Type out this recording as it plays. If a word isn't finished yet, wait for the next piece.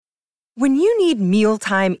When you need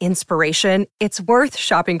mealtime inspiration, it's worth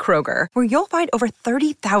shopping Kroger, where you'll find over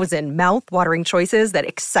 30,000 mouth-watering choices that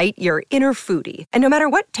excite your inner foodie. And no matter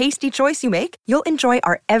what tasty choice you make, you'll enjoy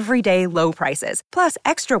our everyday low prices, plus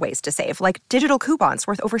extra ways to save, like digital coupons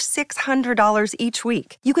worth over $600 each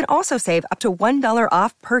week. You can also save up to $1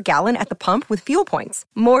 off per gallon at the pump with fuel points.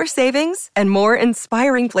 More savings and more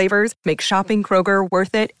inspiring flavors make shopping Kroger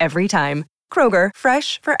worth it every time. Kroger,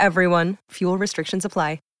 fresh for everyone. Fuel restrictions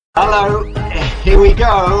apply. Hello, here we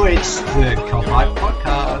go. It's the Cop-Eye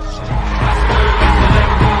Podcast.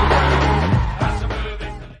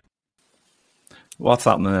 What's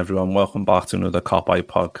happening, everyone? Welcome back to another Cop-Eye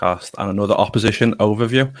Podcast and another opposition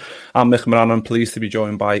overview. I'm Mick Moran. I'm pleased to be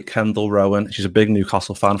joined by Kendall Rowan. She's a big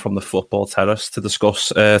Newcastle fan from the Football Terrace to discuss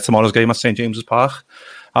tomorrow's game at St James's Park.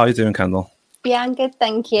 How are you doing, Kendall? Yeah, I'm good,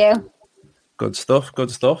 thank you. Good stuff,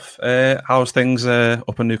 good stuff. How's things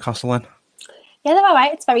up in Newcastle then? Yeah, they're all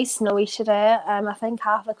right. It's very snowy today. I think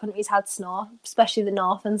half the country's had snow, especially the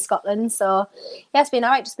north and Scotland. So, yeah, it's been all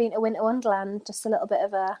right. Just been to Winter Wonderland. Just a little bit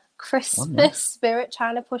of a Christmas spirit,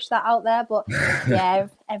 trying to push that out there. But, yeah,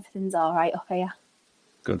 everything's all right up here.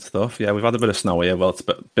 Good stuff. Yeah, we've had a bit of snow here. Well, it's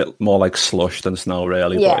a bit more like slush than snow,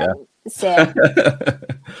 really. Yeah, but same.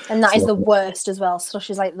 And that is the worst as well. Slush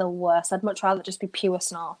is like the worst. I'd much rather it just be pure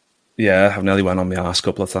snow. Yeah, I've nearly went on my arse a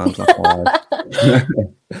couple of times. That's why.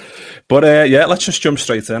 But yeah, let's just jump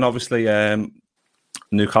straight in. Obviously,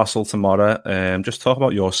 Newcastle tomorrow. Just talk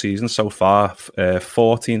about your season so far.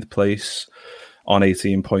 14th place on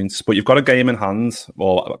 18 points, but you've got a game in hand,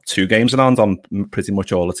 or two games in hand on pretty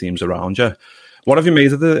much all the teams around you. What have you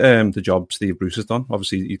made of the job Steve Bruce has done?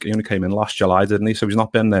 Obviously, he only came in last July, didn't he? So he's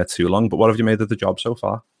not been there too long. But what have you made of the job so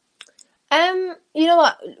far? You know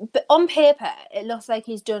what? But on paper, it looks like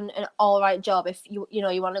he's done an all right job. If you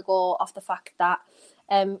want to go off the fact that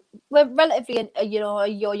we're relatively, a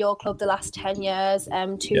yo-yo club the last 10 years,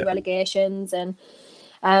 two relegations,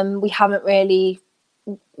 and we haven't really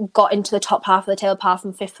got into the top half of the table, apart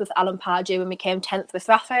from 5th with Alan Pardew, and we came 10th with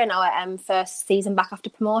Rafa in our first season back after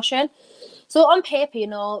promotion. So on paper,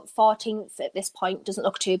 14th at this point doesn't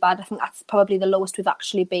look too bad. I think that's probably the lowest we've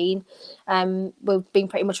actually been. We've been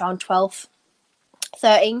pretty much around 12th.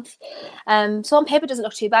 13th. So on paper it doesn't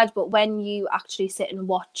look too bad, but when you actually sit and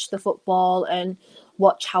watch the football and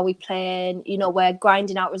watch how we play, and we're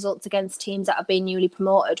grinding out results against teams that have been newly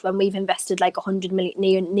promoted when we've invested like 100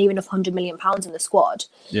 million, near enough £100 million in the squad.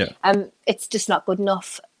 It's just not good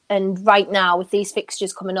enough. And right now, with these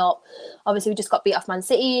fixtures coming up, obviously we just got beat off Man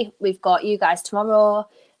City, we've got you guys tomorrow,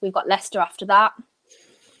 we've got Leicester after that.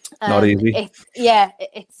 Not easy.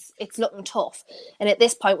 It's looking tough. And at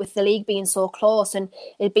this point, with the league being so close and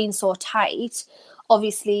it being so tight,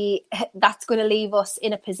 obviously that's going to leave us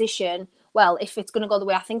in a position. Well, if it's going to go the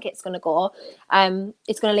way I think it's going to go,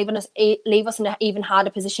 it's going to leave us in an even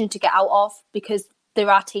harder position to get out of, because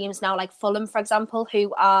there are teams now like Fulham, for example,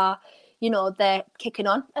 who are, they're kicking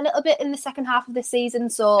on a little bit in the second half of the season.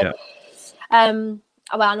 So,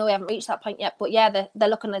 well, I know we haven't reached that point yet, but yeah, they're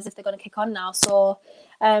looking as if they're going to kick on now. So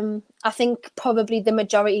I think probably the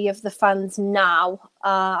majority of the fans now,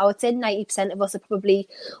 I would say 90% of us are probably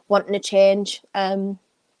wanting a change.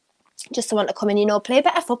 Just to want to come in, play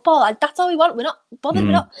better football. That's all we want. We're not bothered.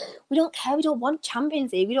 We don't care. We don't want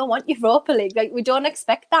Champions League. We don't want Europa League. Like, we don't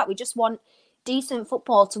expect that. We just want decent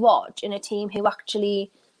football to watch in a team who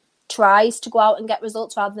actually tries to go out and get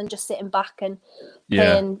results rather than just sitting back and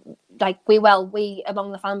playing like we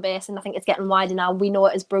among the fan base, and I think it's getting wider now. We know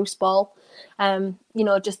it as Bruce ball.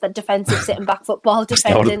 Just the defensive sitting back football,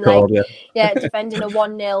 defending defending a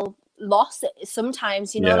 1-0 loss.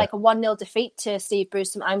 Sometimes, like a 1-0 defeat to Steve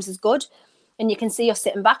Bruce sometimes is good, and you can see us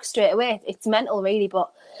sitting back straight away. It's mental, really,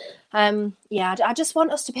 but I just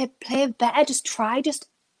want us to play better. Just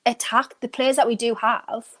attack the players that we do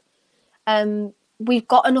have. We've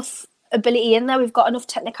got enough ability in there. We've got enough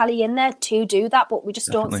technicality in there to do that, but we just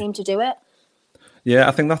don't seem to do it. Yeah,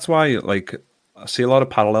 I think that's why, I see a lot of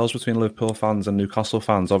parallels between Liverpool fans and Newcastle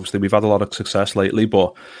fans. Obviously, we've had a lot of success lately,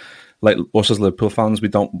 but like us as Liverpool fans,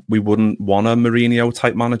 we wouldn't want a Mourinho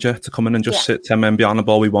type manager to come in and just sit 10 men behind the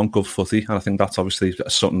ball. We want good footy, and I think that's obviously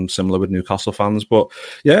something similar with Newcastle fans. But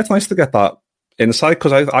yeah, it's nice to get that insight,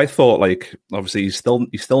 because I thought, obviously he's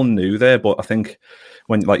still new there, but I think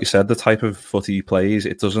when, like you said, the type of footy he plays,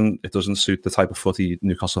 it doesn't suit the type of footy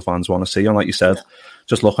Newcastle fans want to see. And like you said,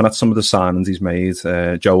 just looking at some of the signings he's made,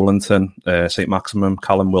 Joelinton, St. Maximum,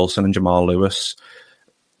 Callum Wilson and Jamal Lewis,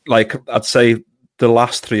 I'd say the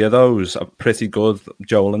last three of those are pretty good.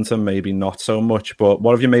 Joelinton maybe not so much, but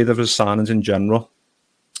what have you made of his signings in general?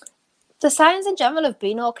 The signings in general have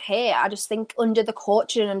been okay. I just think under the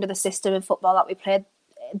coaching and under the system of football that we played,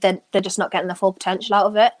 they're just not getting the full potential out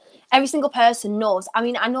of it. Every single person knows. I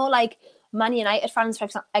mean, I know like Man United fans, for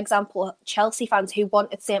example, Chelsea fans who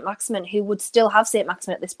wanted St. Maximin, who would still have St.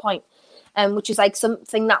 Maximin at this point, which is like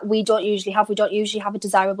something that we don't usually have. We don't usually have a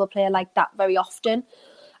desirable player like that very often.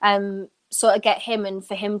 So to get him and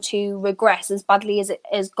for him to regress as badly as it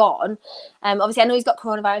has gone, obviously I know he's got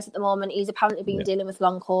coronavirus at the moment. He's apparently been dealing with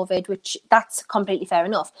long COVID, which that's completely fair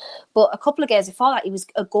enough. But a couple of years before that, he was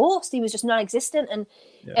a ghost. He was just non-existent. And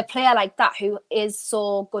a player like that who is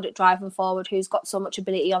so good at driving forward, who's got so much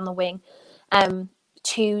ability on the wing,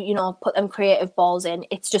 to, you know, put them creative balls in,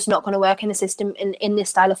 it's just not going to work in the system in this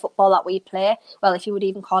style of football that we play. Well, if you would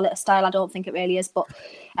even call it a style, I don't think it really is, but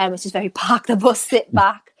it's just very park the bus, sit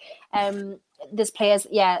back. There's players,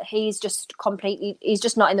 he's just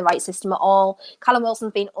not in the right system at all. Callum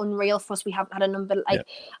Wilson's been unreal for us. We haven't had a number like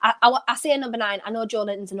I say a number 9. I know Joe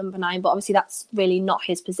Linton's a number 9, but obviously that's really not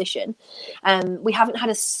his position. We haven't had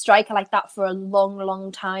a striker like that for a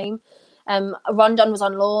long time. Rondon was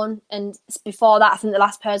on loan, and before that, I think the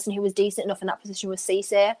last person who was decent enough in that position was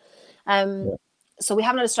Cisse. So we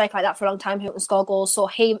haven't had a striker like that for a long time who can score goals. So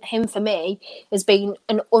him for me has been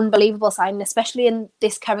an unbelievable signing, especially in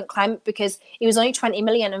this current climate, because he was only 20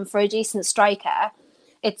 million, and for a decent striker,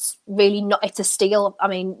 it's really not. It's a steal. I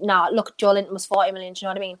mean, look, Joe Linton was 40 million. Do you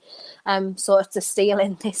know what I mean? So it's a steal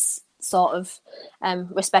in this sort of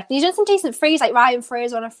respect. He's done some decent frees, like Ryan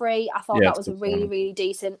Fraser on a free. I thought that was a really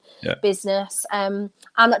decent business. I'm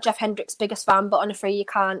not Jeff Hendrick's biggest fan, but on a free you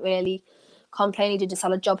can't really complain. He did a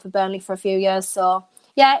solid job for Burnley for a few years. So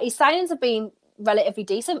yeah, his signings have been relatively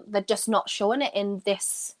decent. They're just not showing it in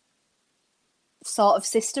this sort of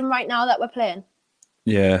system right now that we're playing.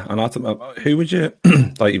 Yeah, and who would you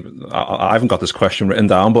like? I haven't got this question written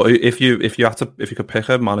down, but if you could pick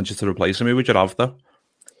a manager to replace him, who would you have though?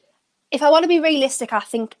 If I want to be realistic, I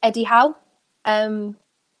think Eddie Howe. I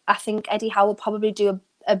think Eddie Howe will probably do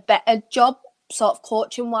a better job, sort of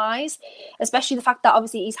coaching wise, especially the fact that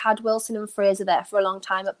obviously he's had Wilson and Fraser there for a long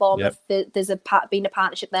time at Bournemouth. There's been a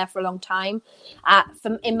partnership there for a long time.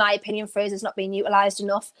 In my opinion, Fraser's not being utilised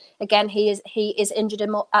enough. Again, he is injured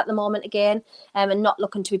at the moment again, and not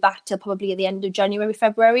looking to be back till probably at the end of January,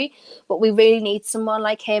 February. But we really need someone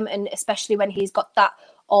like him, and especially when he's got that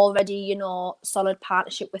already, you know, solid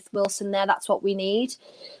partnership with Wilson there. That's what we need.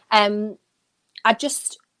 I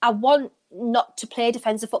want not to play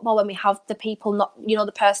defensive football when we have the people, not, you know,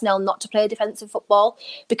 the personnel not to play defensive football,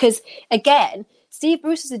 because again, Steve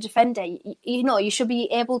Bruce is a defender. You know, you should be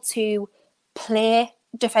able to play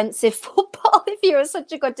defensive football if you're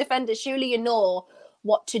such a good defender. Surely you know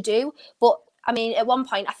what to do. But I mean, at one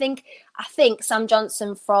point, I think Sam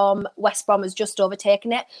Johnson from West Brom has just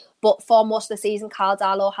overtaken it. But for most of the season, Carl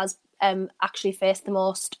Darlow has actually faced the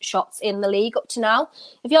most shots in the league up to now.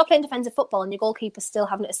 If you're playing defensive football and your goalkeeper's still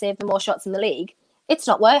having to save the most shots in the league, it's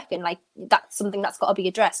not working. Like, that's something that's got to be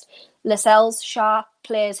addressed. Lascelles, Shah,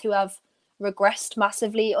 players who have regressed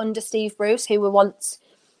massively under Steve Bruce, who were once,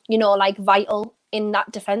 you know, like vital in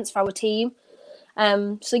that defence for our team.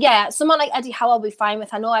 So yeah, someone like Eddie Howe I'll be fine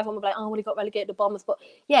with. I know everyone will be like, oh, well, he got relegated to Bournemouth, but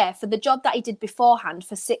yeah, for the job that he did beforehand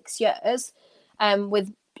for 6 years,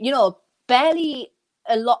 with, you know, barely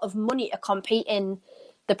a lot of money to compete in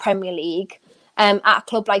the Premier League, at a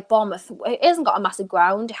club like Bournemouth, it hasn't got a massive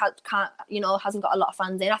ground, hasn't got a lot of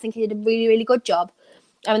fans in. I think he did a really, really good job.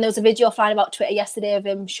 I mean, there was a video flying about Twitter yesterday of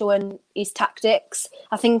him showing his tactics.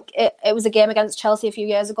 I think it was a game against Chelsea a few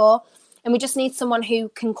years ago. And we just need someone who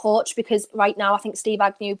can coach, because right now I think Steve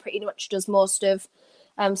Agnew pretty much does most of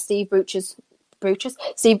Steve Bruce's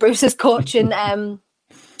coaching,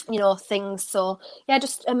 you know, things. So yeah,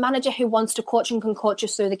 just a manager who wants to coach and can coach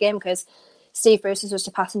us through the game, because Steve Bruce is just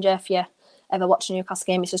a passenger. If you ever watch a Newcastle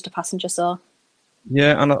game, he's just a passenger. So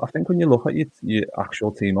yeah, and I think when you look at your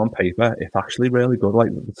actual team on paper, it's actually really good.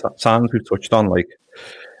 Like the signs we've touched on, like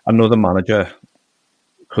another manager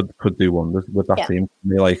could do wonders with that team.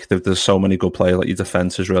 Like there's so many good players. Like your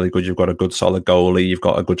defense is really good. You've got a good solid goalie. You've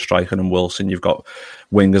got a good striker in Wilson. You've got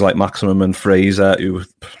wingers like Maximum and Fraser, who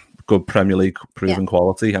good Premier League proven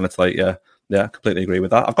quality. And it's like, yeah, completely agree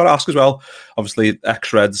with that. I've got to ask as well. Obviously,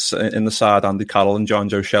 ex-Reds in the side, Andy Carroll and John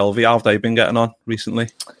Joe Shelby. How have they been getting on recently?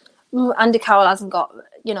 Andy Carroll hasn't got,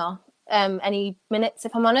 you know, any minutes.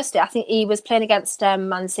 If I'm honest, I think he was playing against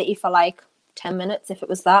Man City for like 10 minutes, if it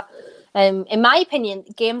was that. In my opinion,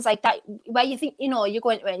 games like that, where you think, you know, you're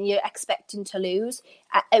going to win, you're expecting to lose,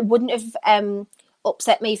 it wouldn't have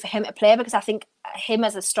upset me for him to play, because I think him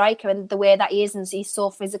as a striker and the way that he is, and he's so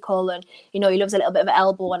physical, and, you know, he loves a little bit of an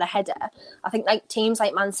elbow and a header. I think like teams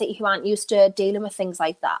like Man City who aren't used to dealing with things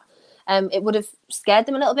like that, it would have scared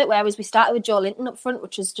them a little bit, whereas we started with Joe Linton up front,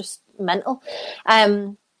 which is just mental.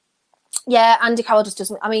 Yeah, Andy Carroll just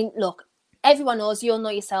doesn't. I mean, look, everyone knows. You'll know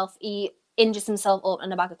yourself. He injures himself up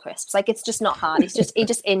in a bag of crisps. Like, it's just not hard. He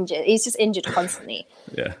just injured. He's just injured constantly.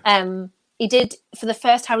 Yeah. He did, for the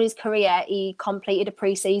first time in his career, he completed a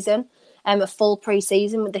pre-season, a full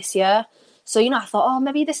pre-season with this year. So, I thought, oh,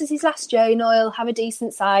 maybe this is his last year. He'll have a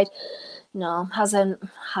decent side. No, hasn't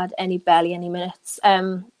had barely any minutes.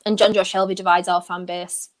 And John Joe Shelby divides our fan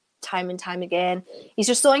base time and time again. He's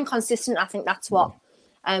just so inconsistent. I think that's what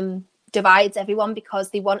divides everyone, because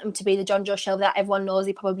they want him to be the John Joe Shelby that everyone knows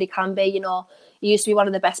he probably can be. He used to be one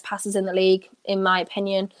of the best passers in the league, in my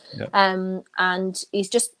opinion. Yeah. And he's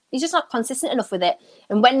just not consistent enough with it.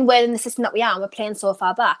 And when we're in the system that we are and we're playing so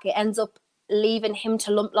far back, it ends up leaving him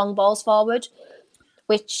to lump long balls forward,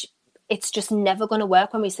 which it's just never going to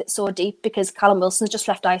work when we sit so deep, because Callum Wilson's just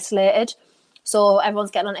left isolated. So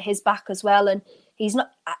everyone's getting onto his back as well. And he's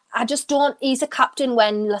not, I just don't, he's a captain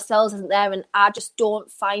when Lascelles isn't there, and I just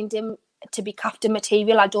don't find him to be captain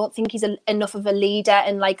material. I don't think he's enough of a leader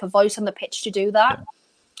and like a voice on the pitch to do that. Yeah.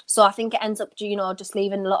 So I think it ends up, just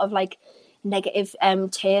leaving a lot of like negative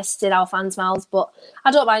taste in our fans' mouths. But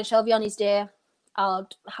I don't mind Shelby on his day. I'll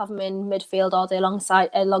have him in midfield all day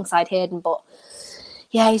alongside Hayden. But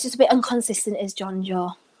yeah, he's just a bit inconsistent, is John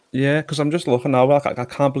Joe. Yeah, because I'm just looking now. Like, I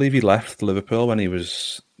can't believe he left Liverpool when he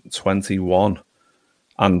was 21.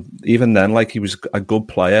 And even then, like, he was a good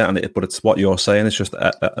player. But it's what you're saying. It's just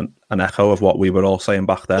an echo of what we were all saying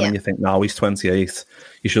back then. Yeah. And you think now he's 28.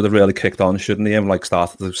 You should have really kicked on, shouldn't he? And like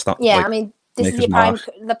started to start. Yeah, like, I mean, this is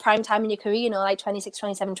the prime time in your career, like 26,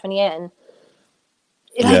 27, 28.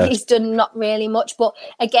 And he's done not really much. But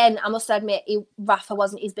again, I must admit, Rafa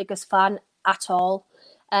wasn't his biggest fan at all.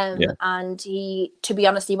 And he, to be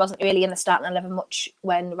honest, he wasn't really in the starting 11 much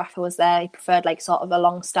when Rafa was there. He preferred like sort of a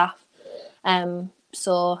long staff.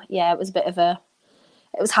 So yeah, it was it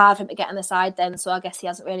was hard for him to get on the side then. So I guess he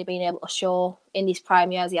hasn't really been able to show in these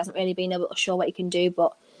prime years. He hasn't really been able to show what he can do.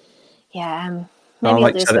 But yeah, maybe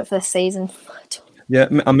he'll do it for this season. Yeah,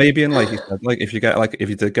 and maybe in like you said, like if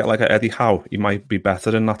you did get like an Eddie Howe, he might be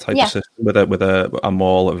better in that type of system with a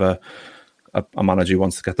more of a manager who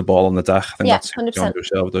wants to get the ball on the deck. I think that's 100%. John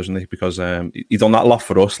Joe, doesn't he? Because he done that a lot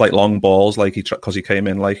for us, like long balls, like because he came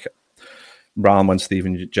in like round when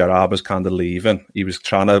Steven Gerrard was kind of leaving. He was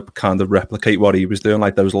trying to kind of replicate what he was doing,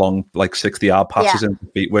 like those long, like 60-yard passes in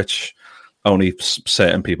the feet, which only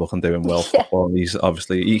certain people can do in world football. And he's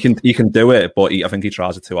obviously he can do it, but I think he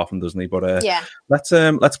tries it too often, doesn't he? But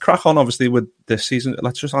let's crack on. Obviously, with this season,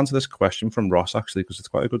 let's just answer this question from Ross actually, because it's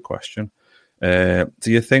quite a good question. Do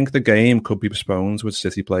you think the game could be postponed with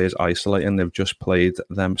City players isolating? They've just played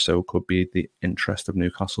them, so could be the interest of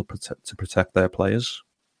Newcastle to protect their players?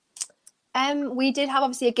 We did have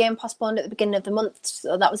obviously a game postponed at the beginning of the month,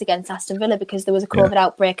 so that was against Aston Villa because there was a COVID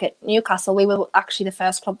outbreak at Newcastle. We were actually the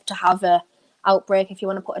first club to have a outbreak, if you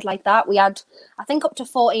want to put it like that. We had, I think, up to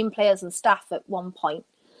 14 players and staff at one point.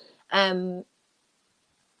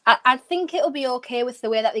 I think it'll be okay with the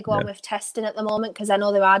way that they go on with testing at the moment, because I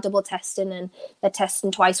know there are double testing and they're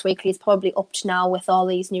testing twice weekly. It's probably upped now with all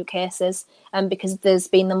these new cases, because there's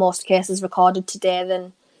been the most cases recorded today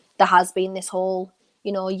than there has been this whole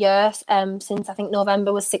year, since I think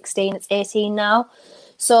November was 16, it's 18 now.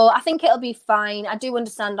 So I think it'll be fine. I do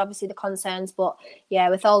understand obviously the concerns, but yeah,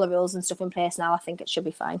 with all the rules and stuff in place now, I think it should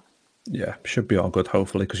be fine. Yeah, should be all good,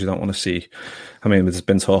 hopefully, because you don't want to see... I mean, there's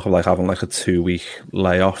been talk of like having like a 2-week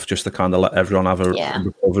layoff just to kind of let everyone have a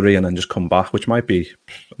recovery and then just come back, which might be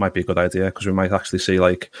a good idea, because we might actually see,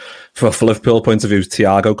 like, for Liverpool point of view,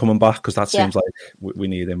 Thiago coming back, because that seems like we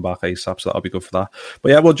need him back ASAP, so that'll be good for that.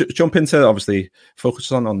 But yeah, we'll jump into, obviously,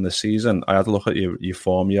 focus on this season. I had a look at your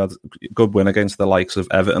form. You had a good win against the likes of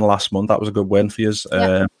Everton last month. That was a good win for you.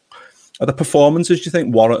 Are the performances, do you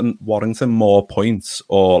think, warranting more points?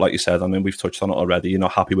 Or, like you said, I mean, we've touched on it already, you're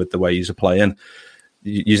not happy with the way you're playing.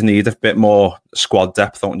 You need a bit more squad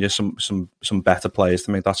depth, don't you? Some better players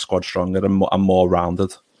to make that squad stronger and more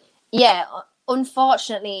rounded. Yeah,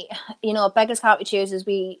 unfortunately, beggars can't be choosers.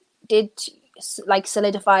 We did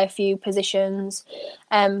solidify a few positions,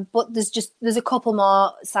 but there's a couple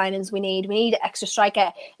more signings we need. We need an extra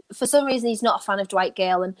striker. For some reason, he's not a fan of Dwight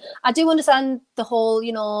Gale, and I do understand the whole,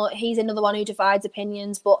 he's another one who divides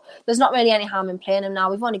opinions, but there's not really any harm in playing him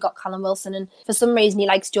now. We've only got Callum Wilson, and for some reason he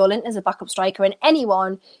likes Joe Linton as a backup striker, and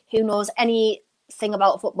anyone who knows anything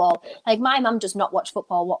about football, like my mum does not watch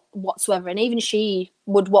football whatsoever, and even she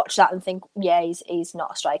would watch that and think, yeah, he's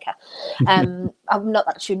not a striker. I'm not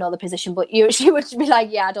that she would know the position, but she would be like,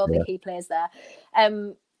 yeah, I don't think he plays there.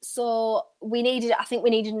 So we needed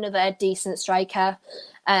another decent striker,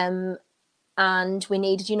 and we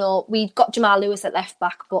needed, we got Jamal Lewis at left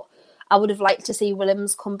back, but I would have liked to see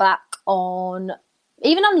Williams come back,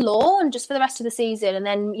 on loan just for the rest of the season, and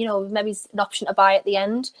then maybe an option to buy at the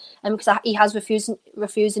end, because he has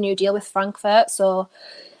refused a new deal with Frankfurt. So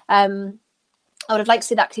I would have liked to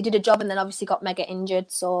see that, because he did a job and then obviously got mega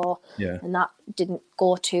injured. So and that didn't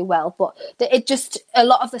go too well. But a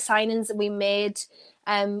lot of the signings that we made,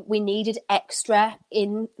 we needed extra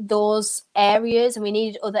in those areas, and we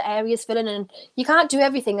needed other areas filling. And you can't do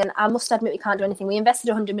everything. And I must admit, we can't do anything. We invested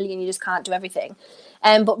 100 million. You just can't do everything.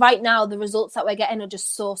 But right now, the results that we're getting are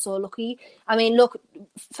just so lucky. I mean, look,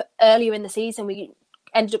 earlier in the season, we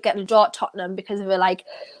ended up getting a draw at Tottenham because of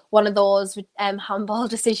one of those handball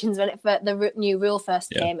decisions when the new rule first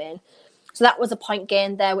came in. So that was a point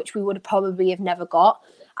gained there, which we would probably have never got.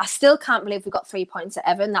 I still can't believe we got 3 points at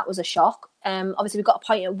Everton. That was a shock. Obviously, we got a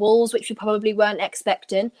point at Wolves, which we probably weren't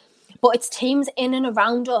expecting. But it's teams in and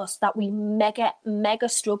around us that we mega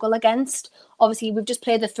struggle against. Obviously, we've just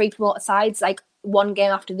played the 3 promoted sides, one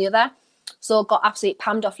game after the other. So got absolutely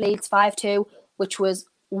pammed off Leeds 5-2, which was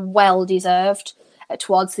well deserved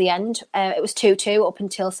towards the end. It was 2-2 up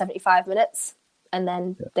until 75 minutes. And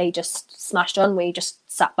then they just smashed on. We just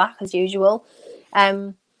sat back as usual.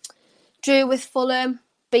 Drew with Fulham,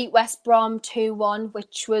 beat West Brom 2-1,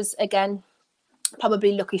 which was, again,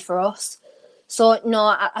 probably lucky for us. So,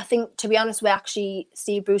 no, I think, to be honest, we actually,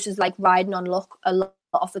 Steve Bruce is riding on luck a lot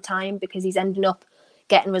of the time, because he's ending up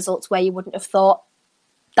getting results where you wouldn't have thought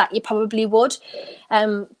that you probably would.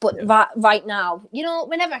 Right now,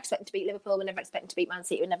 we're never expecting to beat Liverpool, we're never expecting to beat Man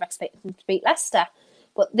City, we're never expecting to beat Leicester.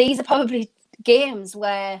 But these are probably games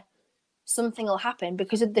where something will happen,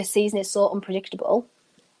 because this season is so unpredictable.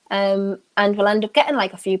 And we'll end up getting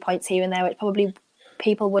a few points here and there, which probably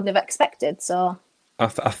people wouldn't have expected. So I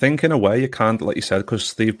think in a way you can't, like you said, because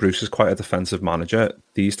Steve Bruce is quite a defensive manager.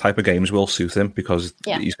 These type of games will suit him, because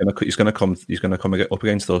he's going to come up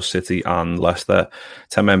against those City and Leicester,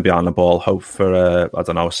 10 men behind the ball, hope for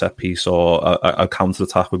a set piece or a counter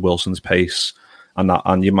attack with Wilson's pace,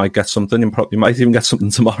 and you might get something. You might even get something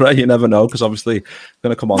tomorrow. You never know, because obviously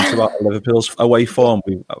going to come on to that Liverpool's away form.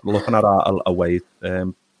 We're looking at our away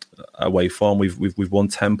form. We've won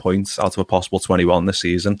 10 points out of a possible 21 this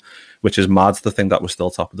season, which is mad to think that we're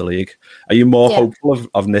still top of the league. Are you more hopeful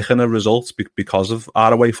of nicking a result because of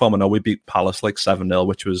our away form? I know we beat Palace 7-0,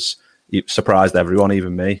 which was surprised everyone,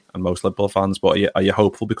 even me and most Liverpool fans. But are you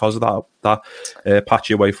hopeful because of that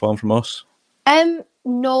patchy away form from us?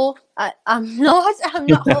 No, I'm not. I'm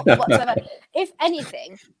not hopeful whatsoever. If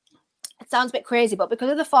anything, it sounds a bit crazy, but because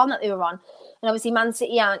of the form that they were on, and obviously Man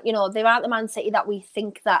City aren't, they aren't the Man City that we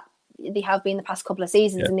think that they have been the past couple of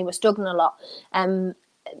seasons, and they were struggling a lot.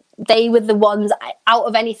 They were the ones, out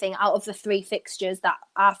of the 3 fixtures that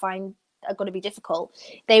I find are going to be difficult,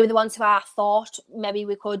 they were the ones who I thought maybe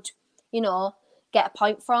we could, get a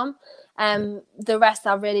point from. The rest,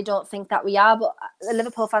 I really don't think that we are. But the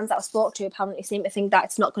Liverpool fans that I spoke to apparently seem to think that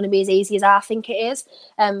it's not going to be as easy as I think it is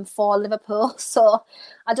for Liverpool. So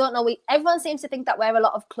I don't know. Everyone seems to think that we're a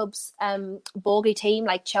lot of clubs' bogey team,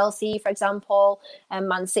 like Chelsea, for example, and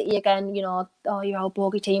Man City again. You're our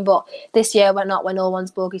bogey team. But this year we're not. We're no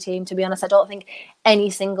one's bogey team. To be honest, I don't think any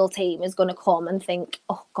single team is going to come and think,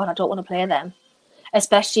 "Oh God, I don't want to play them."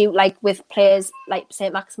 Especially with players like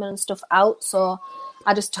St. Maximin and stuff out. So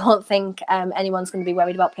I just don't think anyone's going to be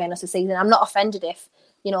worried about playing us this season. I'm not offended if,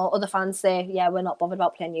 other fans say, yeah, we're not bothered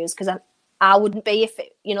about playing you, because I wouldn't be if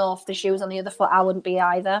the shoe was on the other foot, I wouldn't be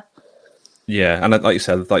either. Yeah, and like you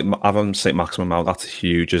said, having St. Maximin out, that's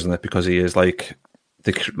huge, isn't it? Because he is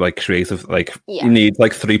the creative, he needs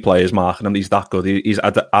 3 players marking him. He's that good. He's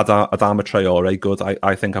Adama Traore good.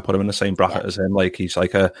 I think I put him in the same bracket as him. He's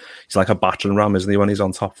like a battering ram, isn't he, when he's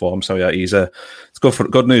on top form? So yeah, it's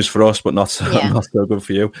good news for us, but not so good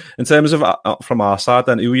for you. In terms of from our side,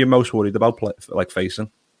 then, who are you most worried about facing?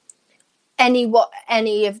 Any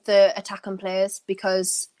of the attacking players,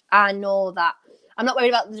 because I know that I'm not worried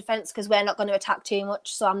about the defence, because we're not going to attack too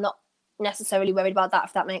much, so I'm not necessarily worried about that,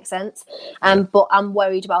 if that makes sense. But I'm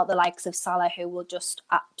worried about the likes of Salah, who will just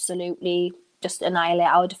absolutely just annihilate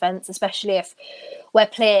our defence, especially if we're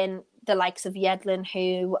playing the likes of Yedlin,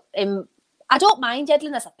 who I don't mind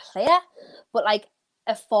Yedlin as a player, but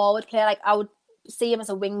a forward player, I would see him as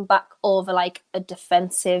a wing back over a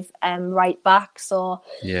defensive right back. So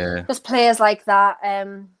just players like that.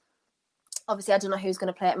 Obviously, I don't know who's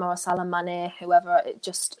going to play it, Mo Salah, Mane, whoever.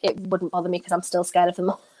 It wouldn't bother me, because I'm still scared of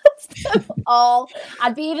them all.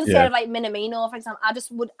 I'd be even scared of Minamino, for example.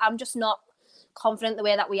 I'm just not confident the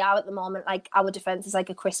way that we are at the moment. Our defense is like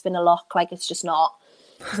a crisp in a lock. It's just not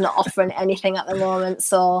offering anything at the moment.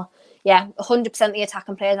 So yeah, 100% the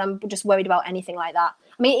attacking players. I'm just worried about anything like that.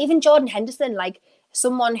 I mean, even Jordan Henderson,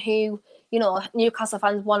 someone who Newcastle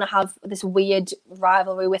fans want to have this weird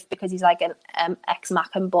rivalry with because he's like an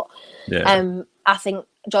ex-Mackham. But I think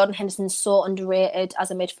Jordan Henderson's so underrated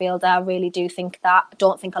as a midfielder. I really do think that. I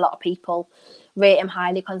don't think a lot of people rate him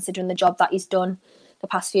highly considering the job that he's done the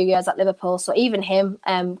past few years at Liverpool. So even him,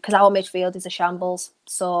 because our midfield is a shambles.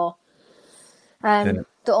 So the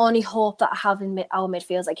only hope that I have in our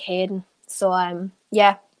midfield is like Hayden. So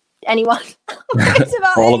anyone.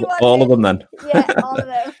 all of them then. Yeah, all of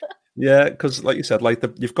them. Yeah, because like you said, like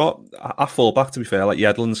you've got a fullback, to be fair, like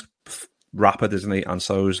Yedlin's rapid, isn't he? And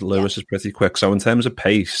so is Lewis is pretty quick. So in terms of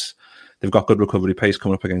pace, they've got good recovery pace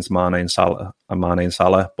coming up against Mane and Salah.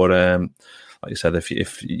 But like you said, if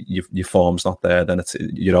your form's not there, then it's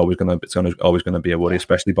always going to be a worry.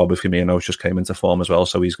 Especially Bobby Firmino's just came into form as well,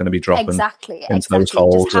 so he's going to be dropping into those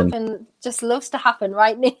holes. Just loves to happen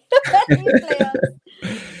right now.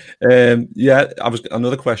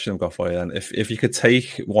 Another question I've got for you then. If you could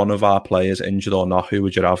take one of our players, injured or not, who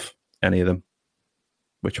would you have? Any of them?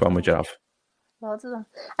 Which one would you have? Loads of them.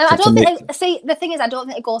 And I don't think. The thing is, I don't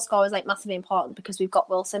think a goal scorer is like massively important because we've got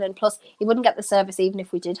Wilson, and plus he wouldn't get the service even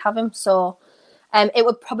if we did have him. So, it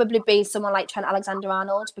would probably be someone like Trent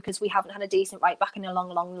Alexander-Arnold because we haven't had a decent right back in a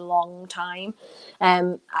long time.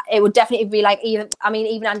 It would definitely be like even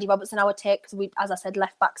Andy Robertson I would take because we, as I said,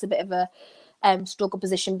 left back's a bit of a struggle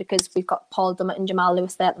position because we've got Paul Dummett and Jamal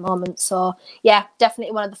Lewis there at the moment. So yeah,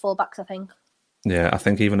 definitely one of the full-backs, I think. Yeah, I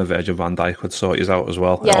think even a Virgil van Dijk would sort his out as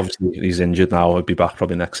well. Yeah. Obviously, he's injured now. He'll be back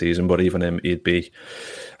probably next season, but even him, I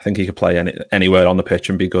think he could play anywhere on the pitch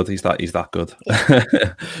and be good. He's that good.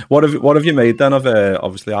 Yeah. What have you made then of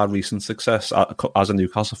obviously our recent success as a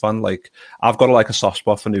Newcastle fan? Like, I've got a soft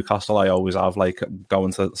spot for Newcastle. I always have, like,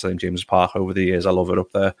 going to St James's Park over the years. I love it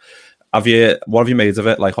up there. What have you made of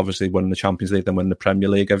it? Like, obviously winning the Champions League, then winning the Premier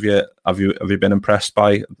League. Have you been impressed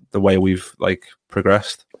by the way we've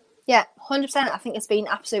progressed? Yeah, 100%. I think it's been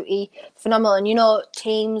absolutely phenomenal. And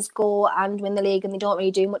teams go and win the league and they don't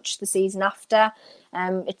really do much the season after.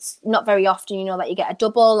 It's not very often, that you get a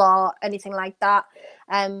double or anything like that.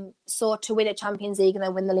 So to win a Champions League and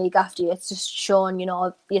then win the league after you, it's just shown,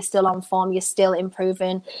 you're still on form, you're still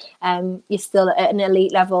improving, you're still at an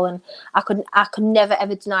elite level. And I could never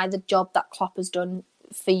ever deny the job that Klopp has done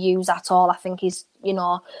for yous at all. I think he's,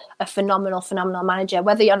 a phenomenal manager.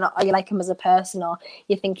 Whether you like him as a person or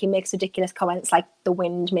you think he makes ridiculous comments like the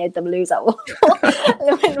wind made them lose at Wolves.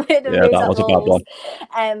 That was a bad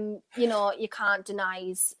one. You can't deny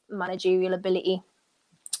his managerial ability.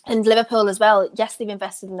 And Liverpool as well, yes, they've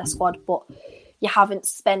invested in their squad, but you haven't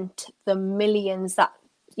spent the millions that,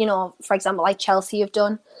 for example, like Chelsea have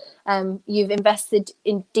done. You've invested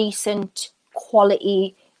in decent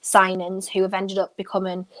quality signings who have ended up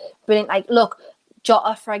becoming brilliant. Like, look,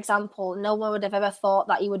 Jota, for example, no one would have ever thought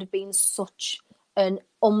that he would have been such an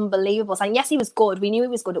unbelievable signing. Yes, he was good. We knew he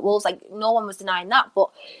was good at Wolves. Like, no one was denying that.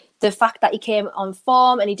 But the fact that he came on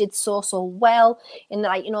form and he did so well in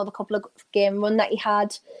the couple of game run that he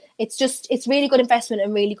had, it's really good investment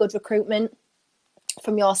and really good recruitment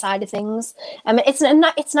from your side of things.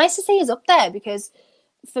 It's nice to see he's up there because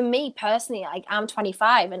for me personally, like, I'm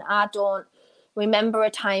 25 and I don't remember a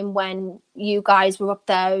time when you guys were up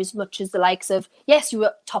there as much as the likes of, yes, you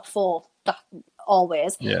were top four,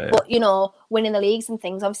 always, but winning the leagues and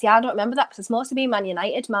things. Obviously, I don't remember that because it's mostly been Man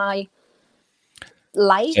United, my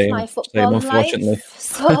life, my football life.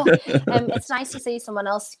 So it's nice to see someone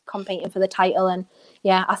else competing for the title, and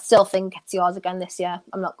yeah, I still think it's yours again this year.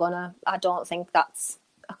 I don't think that's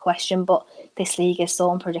a question, but this league is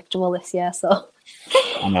so unpredictable this year, so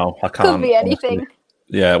I know I can't. Could be anything. Honestly.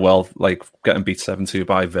 Yeah, well, like getting beat 7-2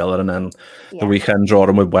 by Villa and then the weekend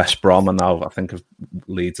drawing with West Brom, and now I think of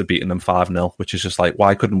Leeds are beating them 5-0, which is just like,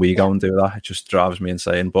 why couldn't we go and do that? It just drives me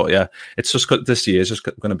insane. But yeah, it's just this year is just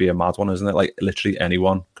going to be a mad one, isn't it? Like literally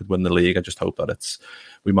anyone could win the league. I just hope that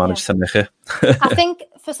we manage to nick it. I think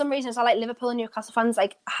for some reasons I like Liverpool and Newcastle fans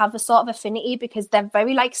have a sort of affinity because they're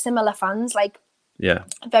very similar fans,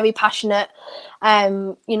 very passionate,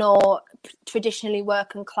 traditionally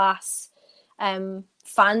working class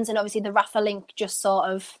fans, and obviously the Rafa link just sort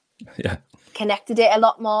of connected it a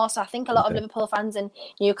lot more. So I think a lot of Liverpool fans and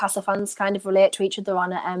Newcastle fans kind of relate to each other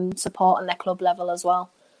on a support on their club level as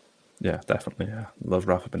well. Yeah, definitely. Yeah, love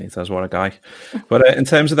Rafa Benitez. What a guy. But in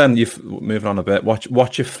terms of then, moving on a bit,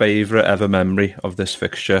 what's your favourite ever memory of this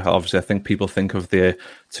fixture? Obviously, I think people think of the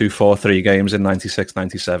 2-4-3 games in 96,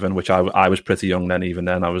 97, which I was pretty young then. Even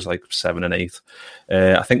then, I was like 7 and 8.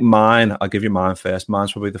 I think I'll give you mine first.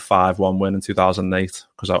 Mine's probably the 5-1 win in 2008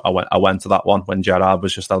 because I went to that one when Gerrard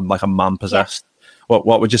was just like a man possessed.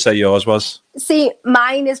 What would you say yours was? See,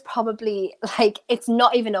 mine is probably like, it's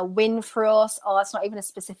not even a win for us, or it's not even a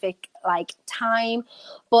specific like time,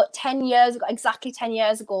 but 10 years ago, exactly 10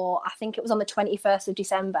 years ago, I think it was on the 21st of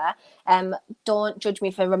December. Don't judge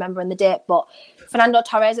me for remembering the date, but Fernando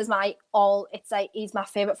Torres is he's my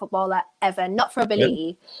favourite footballer ever, not for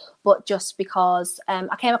ability, but just because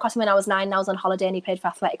I came across him when I was 9, and I was on holiday, and he played for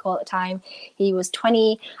Atletico at the time. He was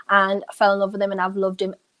 20, and I fell in love with him, and I've loved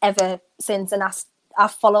him ever since, and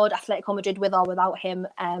I've followed Atletico Madrid with or without him,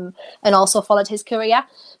 and also followed his career.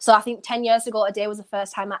 So I think 10 years ago today was the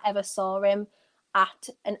first time I ever saw him at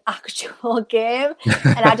an actual game,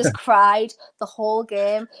 and I just cried the whole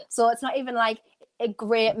game. So it's not even like a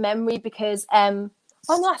great memory because I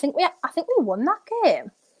think we won that game.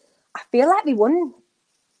 I feel like we won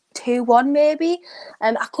 2-1 maybe.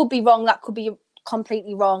 I could be wrong. That could be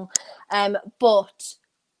completely wrong. But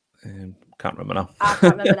can't remember now. I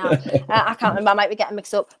can't remember now. I can't remember. I might be getting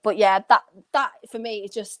mixed up. But yeah, that for me,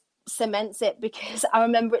 it just cements it because I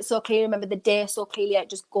remember it so clearly. I remember the day so clearly. I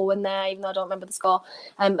just going there, even though I don't remember the score.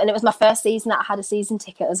 And it was my first season that I had a season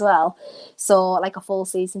ticket as well. So like a full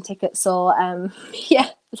season ticket. So yeah,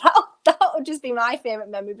 that would just be my favourite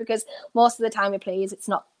memory because most of the time we play it's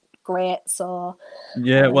not great. So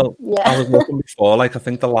yeah, I was looking before. Like I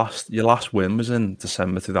think your last win was in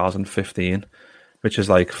December 2015. Which is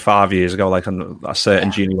like 5 years ago, like a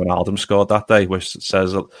certain Gini Wijnaldum scored that day, which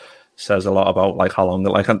says a lot about like how long.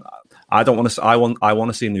 Like, I don't want to. I want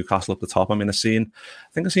to see Newcastle up the top. I mean, I think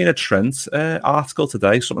I've seen a Trent article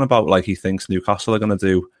today, something about like he thinks Newcastle are going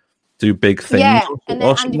to do big things. Yeah, and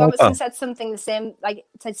then Andy Robertson said something the same. Like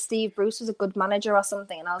said Steve Bruce was a good manager or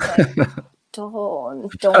something, and I was like, don't.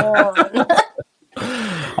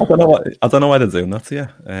 I don't know why they're doing that to you.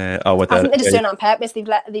 I think they're just doing it on purpose.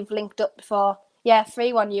 They've linked up before. Yeah,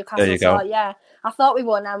 3-1 Newcastle. There you go. So, yeah, I thought we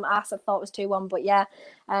won. I thought it was 2-1, but yeah.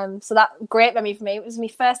 So that great memory for me. It was my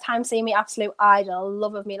first time seeing my absolute idol,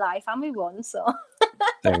 love of my life, and we won. So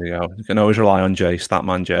there we go. You can always rely on Jay,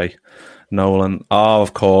 Statman Jay, Nolan. Oh,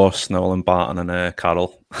 of course, Nolan Barton and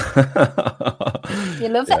Carroll. You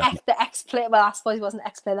love the ex-player. Well, I suppose he wasn't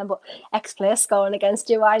ex-player then, but ex-player scoring against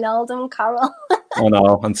you, Wijnaldum, Carroll. I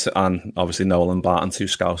know, and obviously Nolan Barton, 2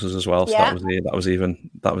 Scousers as well. So yeah. that was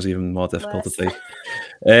even more difficult to see.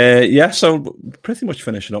 Yeah, so pretty much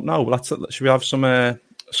finishing up now. Should we have some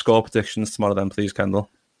score predictions tomorrow then, please, Kendall?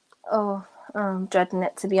 Oh, I'm dreading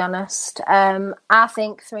it, to be honest. I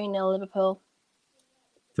think 3-0 Liverpool.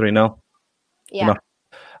 3-0. Yeah. No.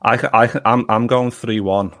 I'm going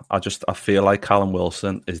 3-1. I feel like Callum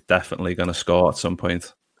Wilson is definitely going to score at some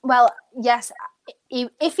point. Well, yes.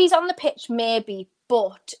 If he's on the pitch, maybe,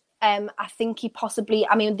 but I think he possibly.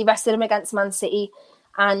 I mean, they rested him against Man City,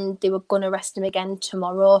 and they were going to rest him again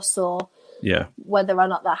tomorrow. So, yeah, whether or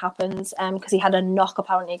not that happens, because he had a knock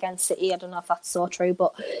apparently against City. I don't know if that's so true,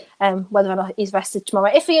 but whether or not he's rested tomorrow.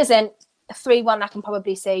 If he isn't, 3-1, I can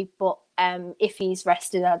probably say. But if he's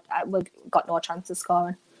rested, we've got no chance of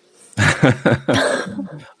scoring.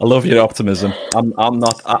 I love your optimism. I'm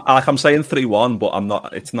not. I'm saying 3-1, but I'm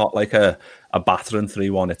not. It's not like a battering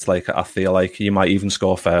 3-1. It's like I feel like you might even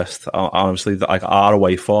score first. Honestly, like our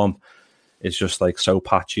away form is just like so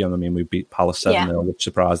patchy. And I mean, we beat Palace 7-0, which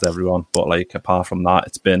surprised everyone. But like apart from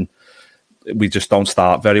that, we just don't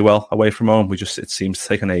start very well away from home. It seems to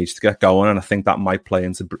take an age to get going, and I think that might play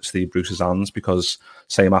into Steve Bruce's hands because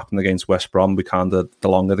same happened against West Brom. The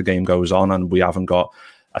longer the game goes on, and we haven't got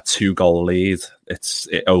a 2-goal lead,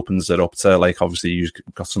 it opens it up to like obviously you've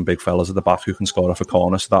got some big fellas at the back who can score off a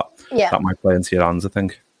corner, so that might play into your hands, I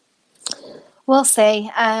think. We'll see.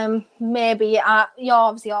 Maybe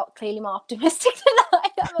you're clearly more optimistic than I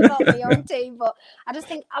am about my own team, but I just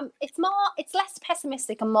think it's less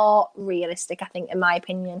pessimistic and more realistic, I think, in my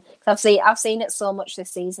opinion. Because I've seen it so much this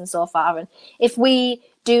season so far, and if we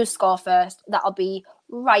do score first, that'll be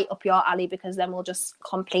right up your alley because then we'll just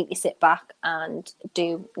completely sit back and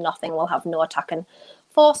do nothing. We'll have no attacking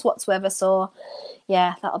force whatsoever. So,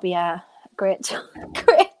 yeah, that'll be great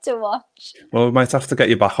to watch. Well, we might have to get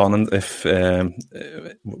you back on, and if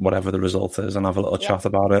whatever the result is, and have a little chat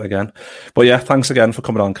about it again. But yeah, thanks again for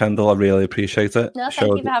coming on, Kendall. I really appreciate it. No,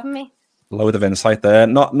 thank you for having me. Load of insight there.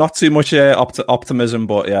 Not too much optimism,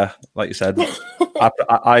 but yeah, like you said,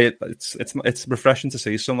 it's refreshing to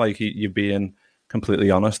see some like you being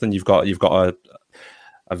completely honest, and you've got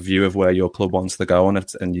a view of where your club wants to go, and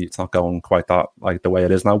it's not going quite that like the way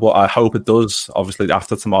it is now. But I hope it does. Obviously,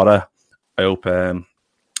 after tomorrow, I hope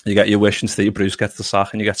you get your wish and Steve Bruce gets the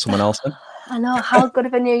sack and you get someone else in. I know, how good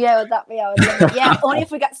of a new year would that be? I would love it. Yeah, only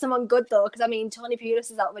if we get someone good though, because I mean, Tony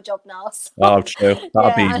Pulis is out of a job now. So. Oh, true.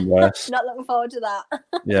 That'd be even worse. Not looking forward to that.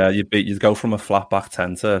 Yeah, you'd go from a flat back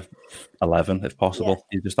 10 to 11 if possible.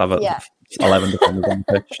 Yeah. You just have 11 defenders on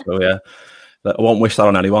the pitch. So yeah, I won't wish that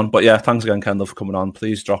on anyone. But yeah, thanks again, Kendall, for coming on.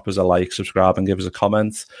 Please drop us a like, subscribe, and give us a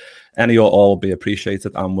comment. Any or all will be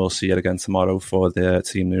appreciated, and we'll see you again tomorrow for the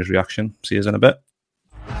team news reaction. See you in a bit.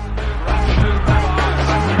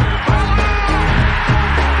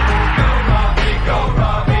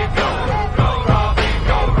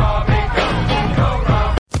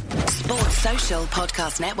 Sports Social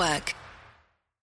Podcast Network.